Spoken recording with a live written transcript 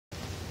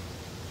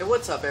Hey,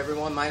 what's up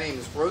everyone? My name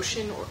is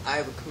Roshan, or I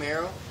have a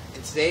Camaro,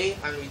 and today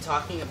I'm going to be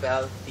talking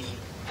about the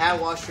pad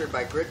washer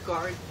by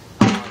GritGuard,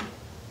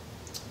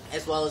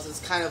 as well as it's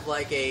kind of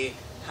like a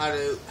how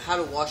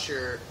to wash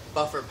your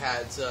buffer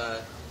pads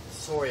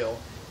tutorial.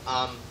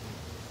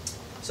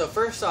 So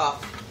first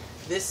off,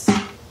 this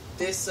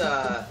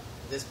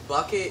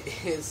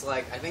bucket is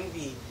like, I think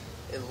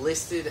it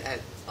listed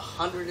at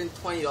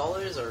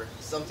 $120 or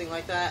something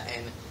like that,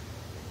 and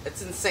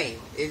it's insane.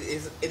 It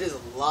is a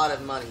lot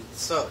of money.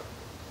 So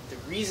the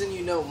reason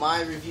you know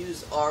my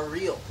reviews are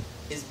real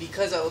is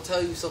because I will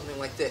tell you something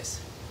like this.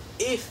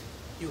 If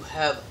you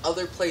have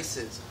other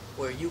places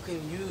where you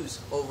can use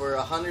over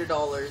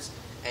 $100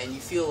 and you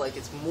feel like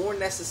it's more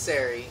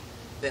necessary,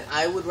 then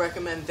I would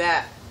recommend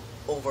that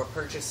over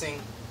purchasing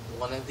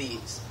one of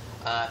these.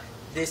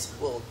 This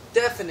will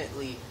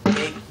definitely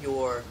make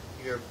your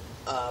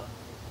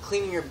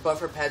cleaning your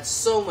buffer pads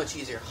so much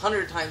easier,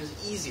 100 times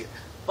easier.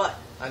 But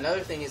another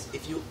thing is,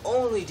 if you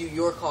only do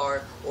your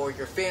car or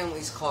your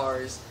family's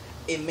cars,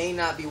 it may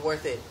not be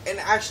worth it. And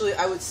actually,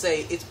 I would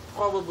say it's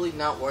probably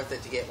not worth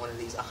it to get one of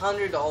these.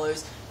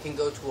 $100 can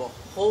go to a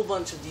whole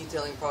bunch of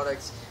detailing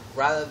products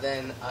rather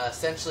than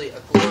essentially a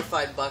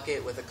glorified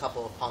bucket with a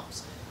couple of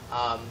pumps.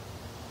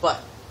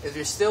 But if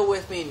you're still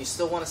with me and you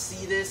still want to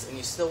see this and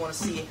you still want to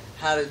see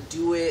how to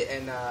do it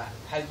and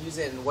how to use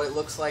it and what it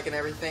looks like and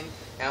everything,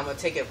 and I'm going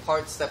to take it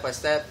apart step by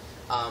step,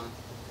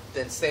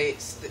 then stay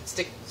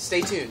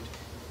tuned.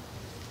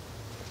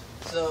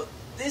 So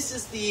this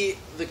is the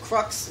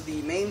crux,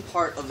 the main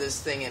part of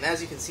this thing, and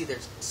as you can see,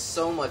 there's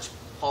so much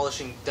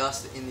polishing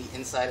dust in the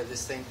inside of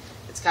this thing.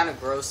 It's kind of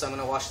gross, so I'm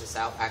going to wash this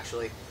out,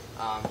 actually.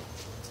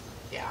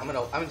 Yeah, I'm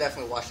gonna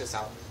definitely wash this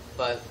out.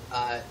 But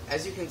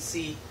as you can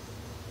see,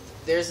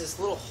 there's this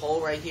little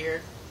hole right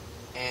here,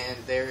 and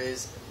there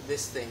is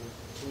this thing.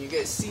 Can you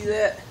guys see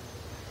that?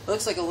 It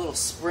looks like a little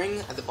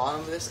spring at the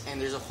bottom of this, and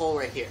there's a hole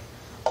right here.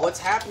 What's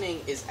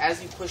happening is, as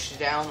you push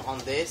down on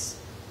this,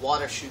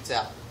 water shoots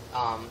out.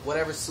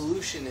 Whatever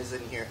solution is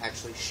in here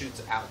actually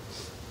shoots out.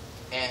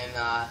 And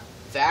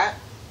that,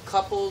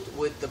 coupled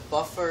with the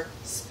buffer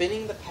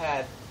spinning the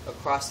pad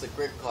across the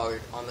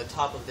GritGuard on the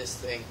top of this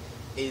thing,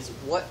 is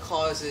what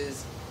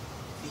causes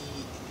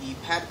the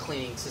pad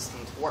cleaning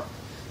system to work.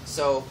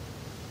 So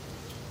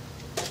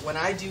when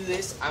I do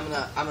this, I'm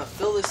gonna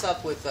fill this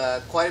up with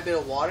quite a bit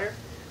of water,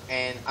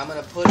 and I'm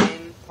gonna put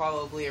in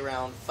probably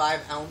around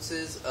 5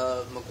 ounces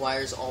of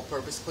Meguiar's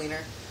all-purpose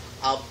cleaner.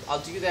 I'll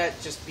do that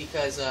just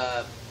because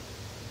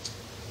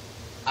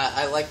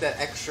I like that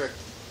extra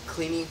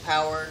cleaning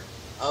power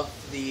of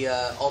the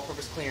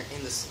all-purpose cleaner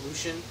in the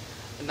solution.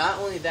 And not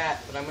only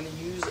that, but I'm going to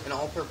use an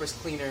all-purpose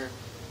cleaner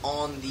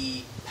on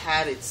the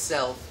pad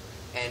itself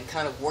and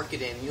kind of work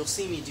it in. You'll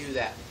see me do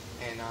that,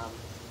 and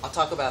I'll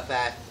talk about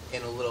that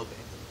in a little bit.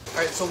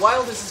 Alright, so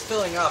while this is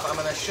filling up, I'm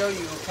going to show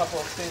you a couple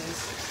of things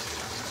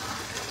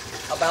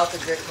about the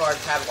GritGuard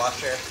pad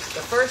washer.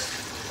 The first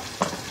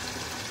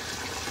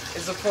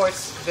is, of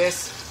course,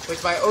 this,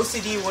 which my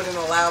OCD wouldn't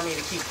allow me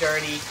to keep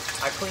dirty.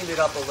 I cleaned it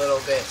up a little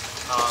bit.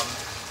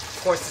 Of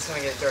course, it's going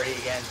to get dirty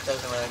again.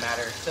 Doesn't really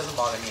matter. Doesn't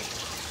bother me.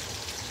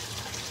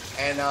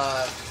 And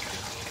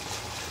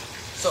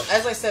so,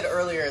 as I said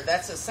earlier,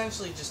 that's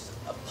essentially just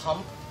a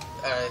pump.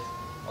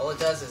 All it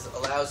does is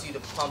allows you to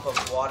pump up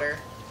water,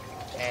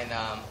 and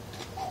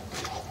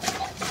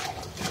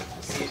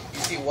you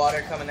see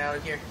water coming out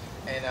of here.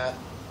 And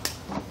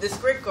this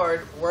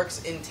GritGuard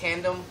works in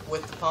tandem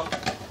with the pump.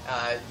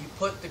 You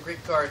put the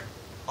GritGuard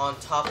on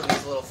top of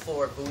these little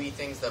 4 buoy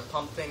things, the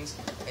pump things,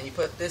 and you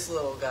put this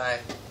little guy,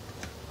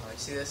 you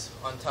see this,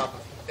 on top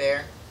of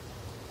there.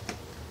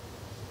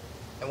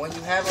 And when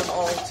you have them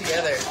all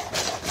together,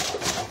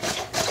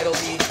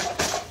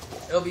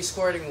 it'll be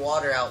squirting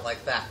water out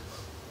like that.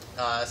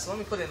 So let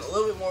me put in a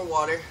little bit more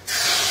water,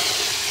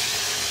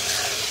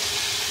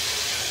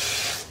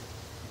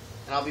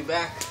 and I'll be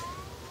back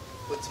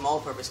with some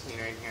all-purpose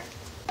cleaner in here.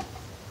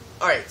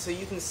 Alright, so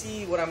you can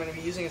see what I'm going to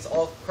be using. It's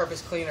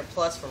all-purpose cleaner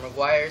plus from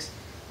Meguiar's.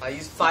 I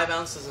used 5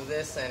 ounces of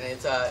this, and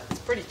it's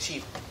pretty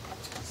cheap,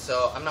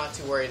 so I'm not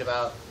too worried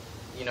about,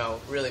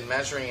 really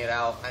measuring it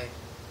out.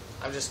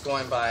 I'm just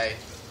going by.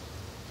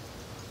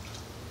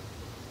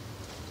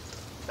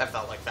 That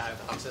felt like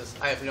 5 ounces.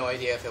 I have no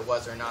idea if it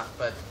was or not,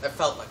 but it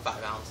felt like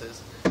 5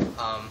 ounces.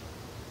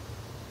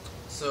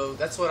 So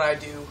that's what I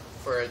do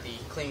for the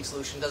cleaning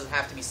solution. It doesn't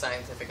have to be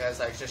scientific, as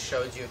I just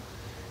showed you.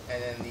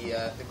 And then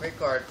the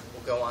GritGuard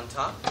will go on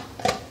top.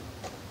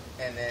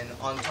 And then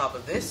on top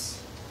of this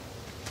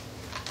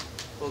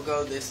will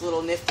go this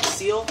little nifty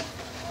seal.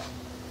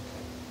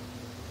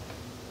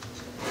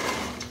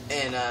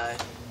 And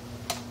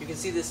you can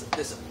see this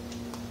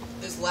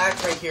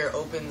latch right here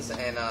opens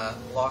and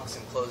locks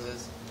and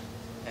closes.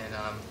 And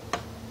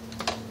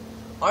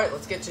alright,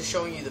 let's get to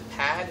showing you the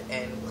pad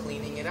and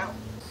cleaning it out.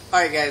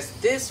 Alright guys,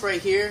 this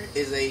right here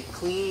is a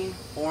clean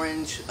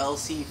orange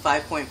LC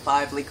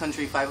 5.5 Lake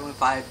Country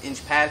 5.5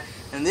 inch pad,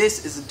 and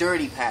this is a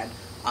dirty pad.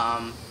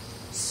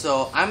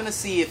 So I'm going to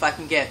see if I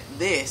can get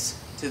this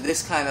to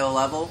this kind of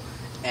level,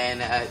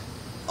 and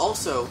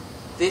also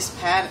this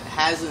pad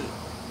hasn't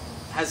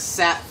has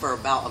sat for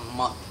about a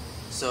month.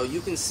 So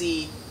you can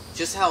see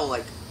just how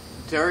like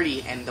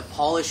dirty and the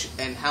polish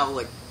and how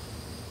like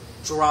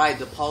dry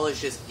the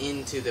polish is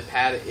into the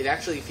pad. It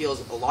actually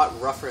feels a lot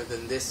rougher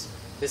than this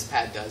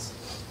pad does.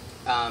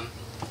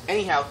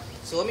 Anyhow,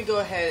 so let me go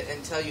ahead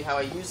and tell you how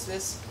I use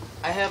this.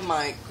 I have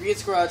my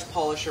Griot's Garage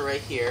polisher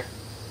right here,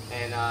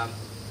 and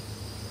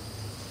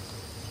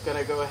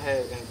gonna go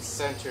ahead and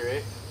center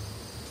it.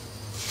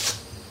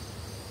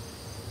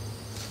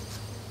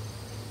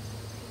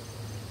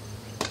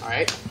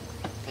 Alright,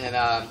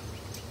 and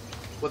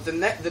what the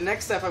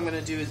next step I'm going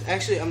to do is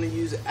actually I'm going to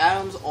use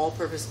Adams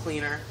All-Purpose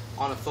Cleaner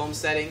on a foam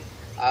setting.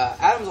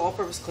 Adams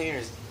All-Purpose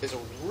Cleaner is a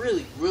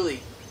really,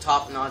 really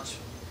top-notch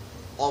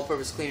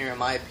all-purpose cleaner in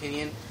my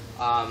opinion,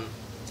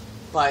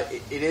 but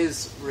it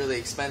is really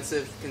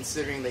expensive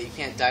considering that you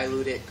can't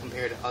dilute it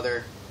compared to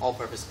other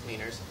all-purpose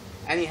cleaners.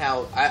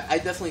 Anyhow, I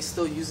definitely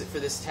still use it for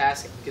this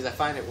task because I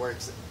find it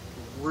works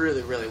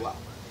really, really well.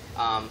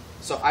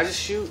 So I just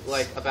shoot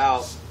like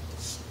about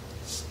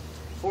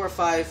 4 or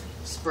 5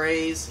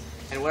 sprays,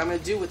 and what I'm going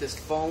to do with this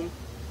foam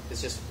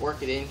is just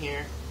work it in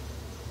here.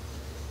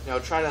 You know,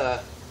 try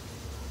to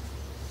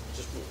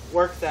just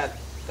work that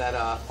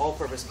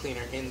all-purpose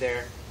cleaner in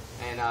there,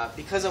 and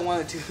because I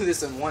want to do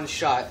this in one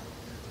shot,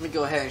 let me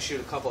go ahead and shoot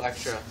a couple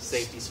extra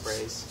safety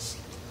sprays.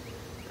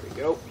 There we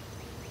go.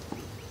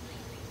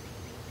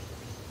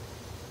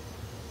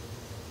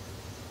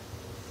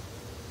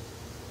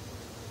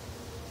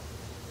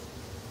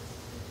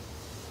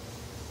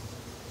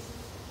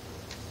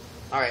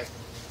 Alright,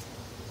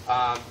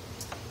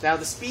 now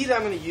the speed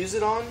I'm going to use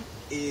it on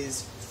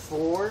is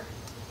 4,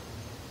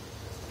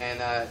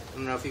 and I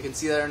don't know if you can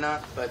see that or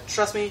not, but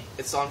trust me,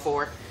 it's on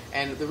 4,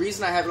 and the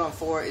reason I have it on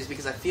 4 is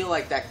because I feel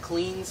like that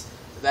cleans,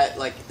 that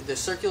like the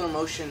circular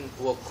motion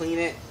will clean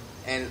it,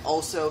 and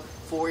also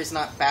 4 is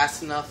not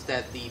fast enough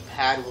that the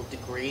pad will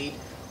degrade,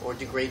 or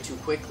degrade too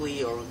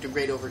quickly, or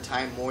degrade over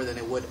time more than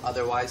it would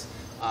otherwise.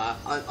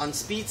 On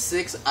speed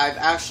 6, I've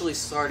actually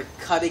started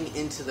cutting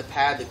into the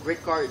pad. The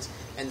grit guards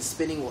and the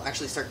spinning will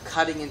actually start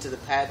cutting into the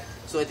pad.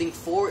 So I think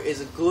 4 is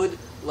a good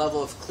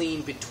level of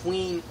clean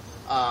between,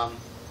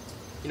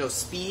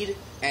 speed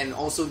and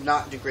also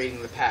not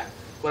degrading the pad.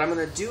 What I'm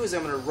going to do is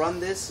I'm going to run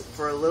this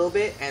for a little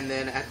bit, and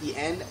then at the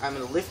end I'm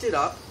going to lift it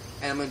up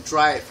and I'm going to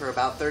dry it for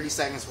about 30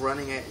 seconds,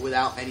 running it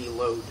without any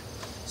load.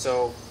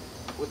 So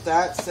with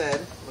that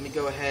said, let me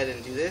go ahead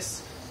and do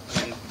this.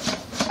 And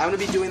I'm going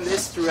to be doing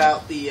this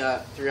throughout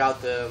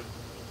the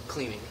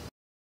cleaning.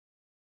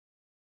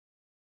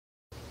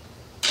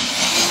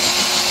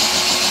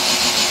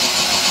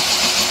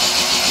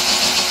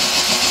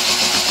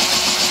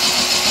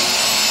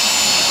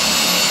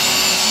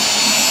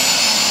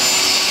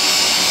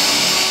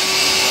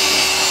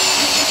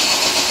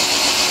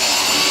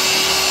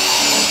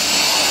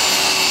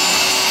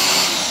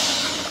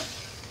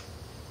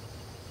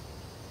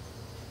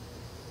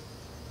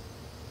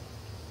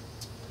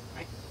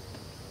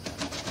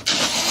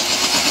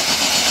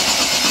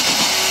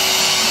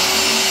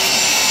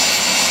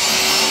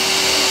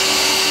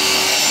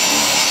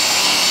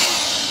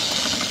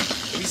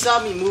 You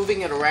saw me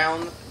moving it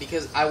around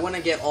because I want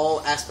to get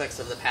all aspects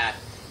of the pad.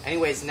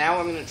 Anyways, now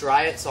I'm going to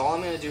dry it, so all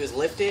I'm going to do is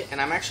lift it,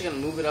 and I'm actually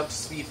going to move it up to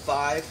speed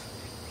 5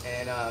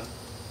 and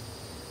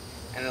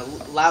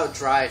allow it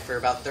dry for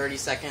about 30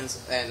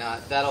 seconds, and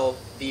that'll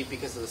be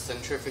because of the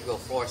centrifugal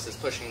force that's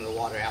pushing the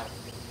water out.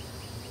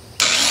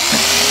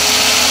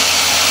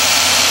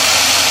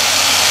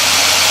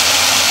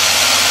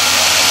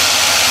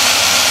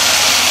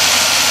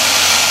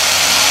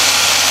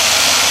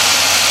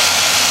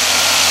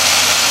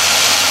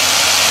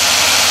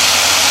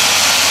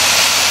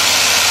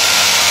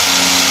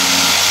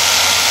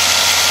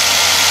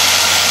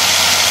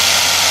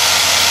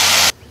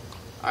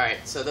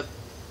 Alright, so the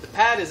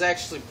pad is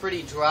actually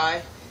pretty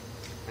dry,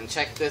 and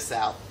check this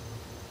out.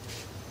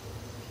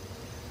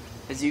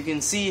 As you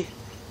can see,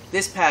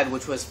 this pad,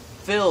 which was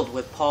filled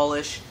with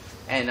polish,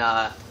 and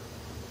I'm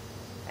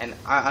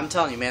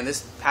telling you, man,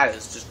 this pad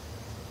is just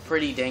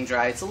pretty dang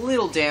dry. It's a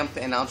little damp,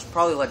 and I'll just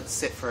probably let it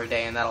sit for a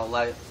day, and that'll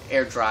let it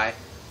air dry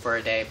for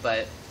a day.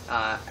 But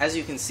as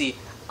you can see,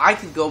 I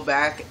could go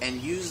back and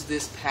use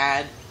this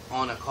pad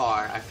on a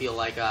car. I feel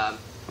like you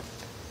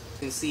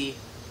can see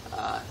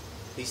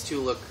these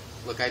two look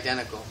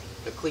identical,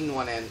 the clean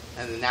one and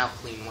the now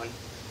clean one.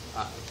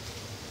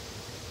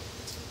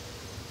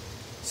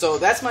 So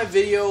that's my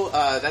video.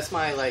 That's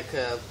my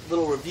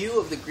little review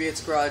of the Griot's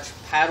Garage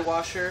pad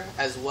washer,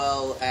 as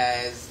well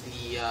as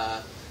the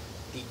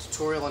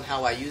tutorial on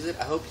how I use it.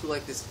 I hope you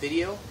liked this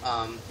video.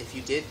 If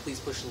you did, please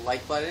push the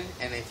like button,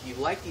 and if you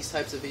like these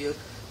types of videos,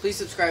 please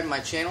subscribe to my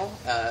channel,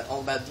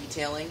 all about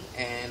detailing,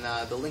 and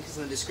the link is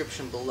in the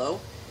description below.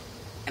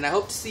 And I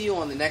hope to see you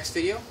on the next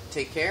video.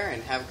 Take care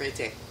and have a great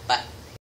day. Bye.